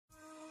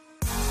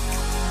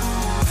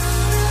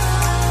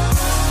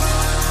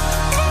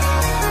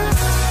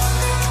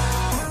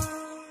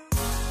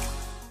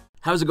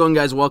How's it going,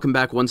 guys? Welcome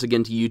back once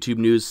again to YouTube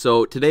News.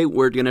 So today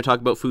we're going to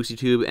talk about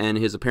Fouseys and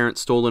his apparent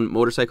stolen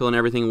motorcycle and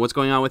everything, what's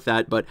going on with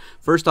that. But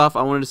first off,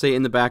 I wanted to say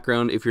in the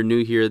background, if you're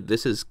new here,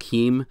 this is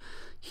Keem.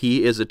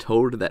 He is a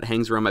toad that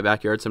hangs around my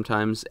backyard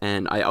sometimes,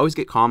 and I always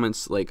get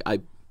comments like,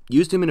 I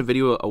used him in a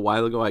video a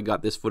while ago. I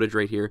got this footage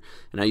right here,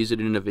 and I used it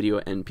in a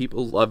video, and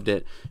people loved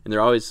it. And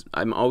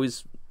I'm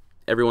always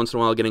every once in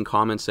a while getting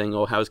comments saying,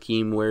 oh, how's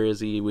Keem, where is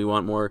he, we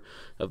want more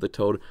of the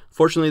toad.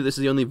 Fortunately, this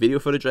is the only video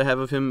footage I have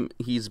of him.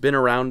 He's been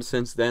around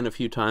since then a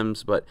few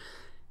times, but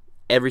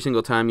every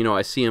single time, you know,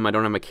 I see him, I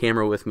don't have my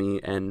camera with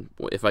me, and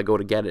if I go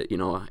to get it, you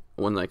know,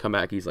 when I come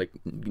back, he's like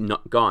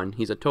gone.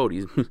 He's a toad.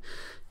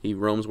 He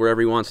roams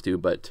wherever he wants to.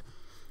 But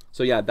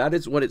so yeah, that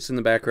is what it's in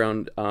the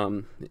background.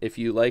 If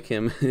you like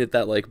him, hit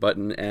that like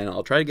button, and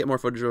I'll try to get more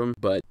footage of him.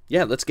 But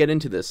yeah, let's get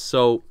into this.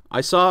 So I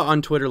saw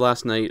on Twitter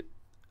last night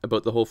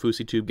about the whole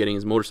Fouseys getting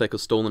his motorcycle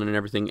stolen and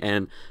everything,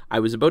 and I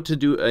was about to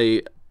do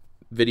a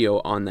video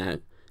on that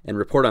and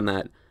report on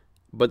that,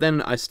 but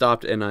then I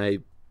stopped and I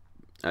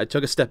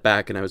took a step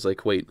back and I was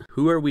like, wait,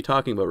 who are we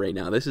talking about right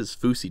now? This is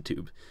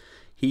Fouseys.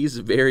 He's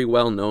very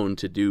well known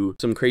to do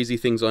some crazy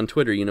things on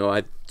Twitter. You know,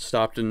 I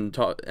stopped and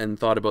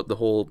thought about the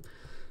whole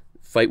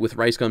fight with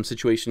Rice Gum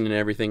situation and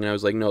everything, and I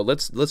was like, no,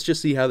 let's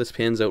just see how this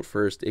pans out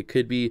first. It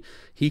could be,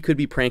 he could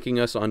be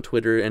pranking us on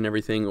Twitter and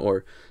everything,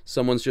 or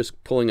someone's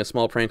just pulling a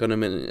small prank on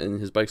him,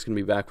 and his bike's gonna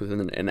be back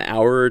within an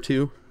hour or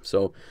two.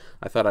 So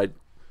I thought I'd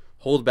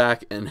hold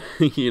back and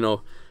you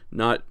know,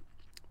 not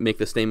make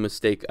the same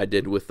mistake I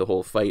did with the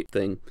whole fight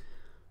thing.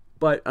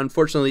 But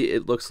unfortunately,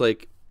 it looks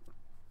like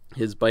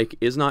his bike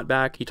is not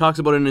back. He talks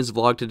about it in his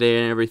vlog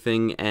today and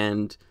everything,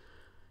 and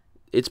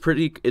it's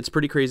pretty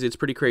crazy. It's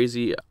pretty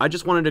crazy. I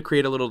just wanted to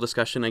create a little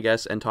discussion, I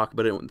guess, and talk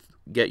about it and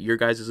get your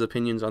guys'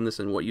 opinions on this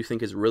and what you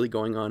think is really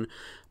going on.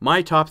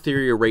 My top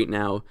theory right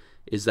now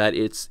is that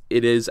it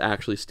is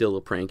actually still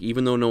a prank.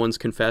 Even though no one's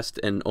confessed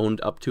and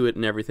owned up to it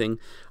and everything,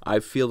 I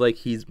feel like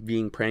he's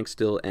being pranked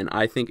still, and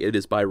I think it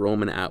is by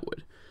Roman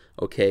Atwood.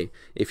 Okay,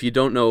 if you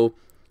don't know,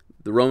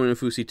 the Roman and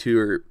Fouseys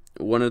tour,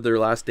 one of their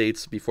last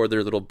dates before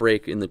their little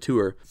break in the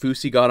tour,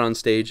 Fouseys got on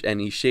stage and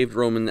he shaved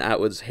Roman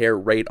Atwood's hair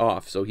right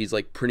off, so he's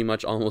like pretty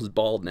much almost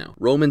bald now.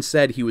 Roman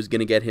said he was going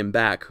to get him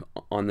back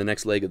on the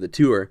next leg of the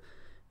tour,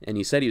 and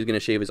he said he was going to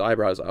shave his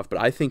eyebrows off,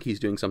 but I think he's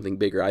doing something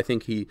bigger. I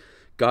think he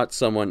got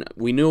someone,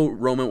 we knew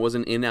Roman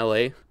wasn't in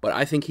LA, but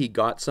I think he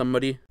got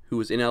somebody who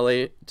was in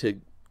LA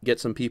to get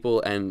some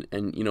people and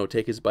you know,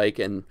 take his bike,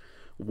 and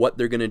what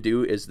they're going to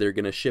do is they're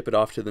going to ship it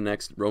off to the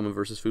next Roman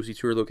versus Fouseys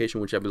tour location,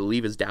 which I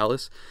believe is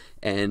Dallas.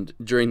 And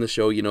during the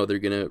show, you know,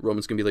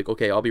 Roman's going to be like,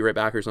 okay, I'll be right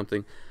back or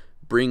something.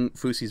 Bring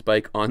Fouseys'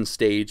 bike on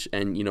stage,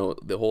 and, you know,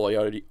 the whole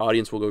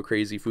audience will go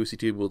crazy.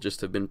 Fouseys will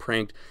just have been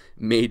pranked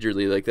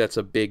majorly. Like, that's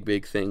a big,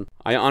 big thing.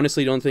 I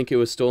honestly don't think it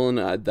was stolen.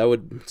 That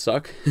would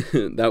suck.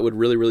 That would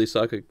really, really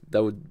suck.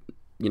 That would,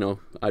 you know,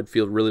 I'd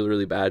feel really,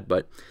 really bad.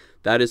 But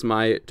that is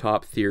my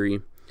top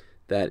theory,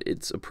 that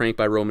it's a prank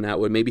by Roman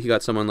Atwood. Maybe he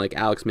got someone like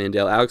Alex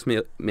Mandel. Alex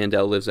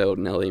Mandel lives out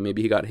in LA.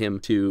 Maybe he got him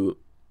to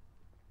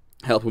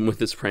help him with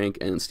this prank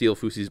and steal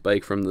Fouseys'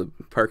 bike from the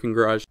parking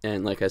garage.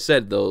 And like I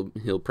said,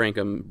 he'll prank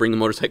him, bring the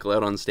motorcycle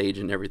out on stage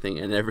and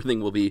everything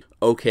will be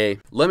okay.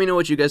 Let me know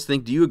what you guys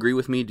think. Do you agree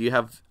with me? Do you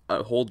have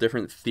a whole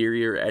different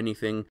theory or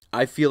anything?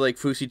 I feel like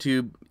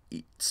Fouseys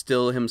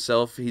still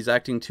himself, he's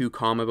acting too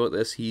calm about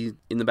this. He,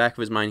 in the back of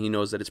his mind, he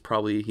knows that it's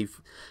probably, he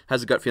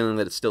has a gut feeling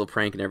that it's still a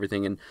prank and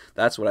everything, and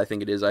that's what I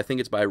think it is. I think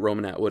it's by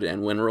Roman Atwood,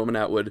 and when Roman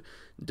Atwood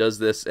does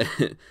this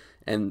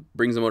and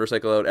brings the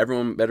motorcycle out,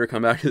 everyone better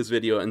come back to this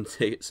video and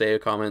say a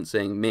comment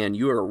saying, man,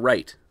 you are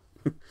right.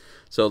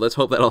 So let's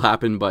hope that'll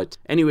happen. But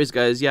anyways,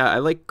 guys, yeah, I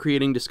like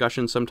creating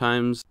discussions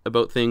sometimes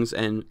about things,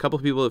 and a couple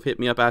of people have hit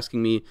me up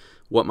asking me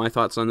what my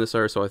thoughts on this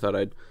are, so I thought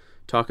I'd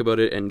talk about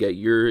it and get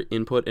your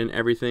input and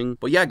everything.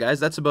 But yeah, guys,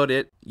 that's about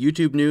it.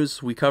 YouTube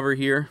News we cover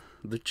here.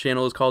 The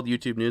channel is called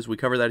YouTube News. We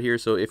cover that here,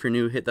 so if you're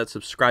new, hit that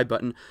subscribe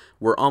button.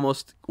 We're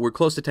close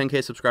to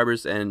 10K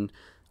subscribers, and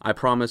I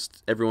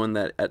promised everyone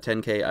that at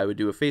 10K I would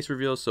do a face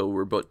reveal, so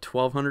we're about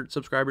 1,200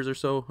 subscribers or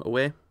so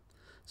away.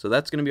 So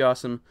that's going to be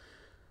awesome.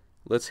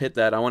 Let's hit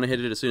that. I want to hit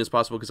it as soon as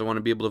possible because I want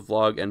to be able to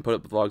vlog and put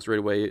up the vlogs right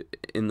away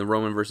in the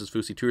Roman versus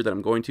Fouseys tour that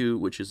I'm going to,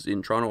 which is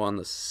in Toronto on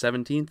the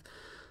 17th.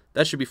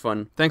 That should be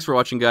fun. Thanks for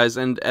watching, guys,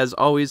 and as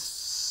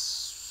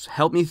always,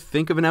 help me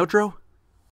think of an outro.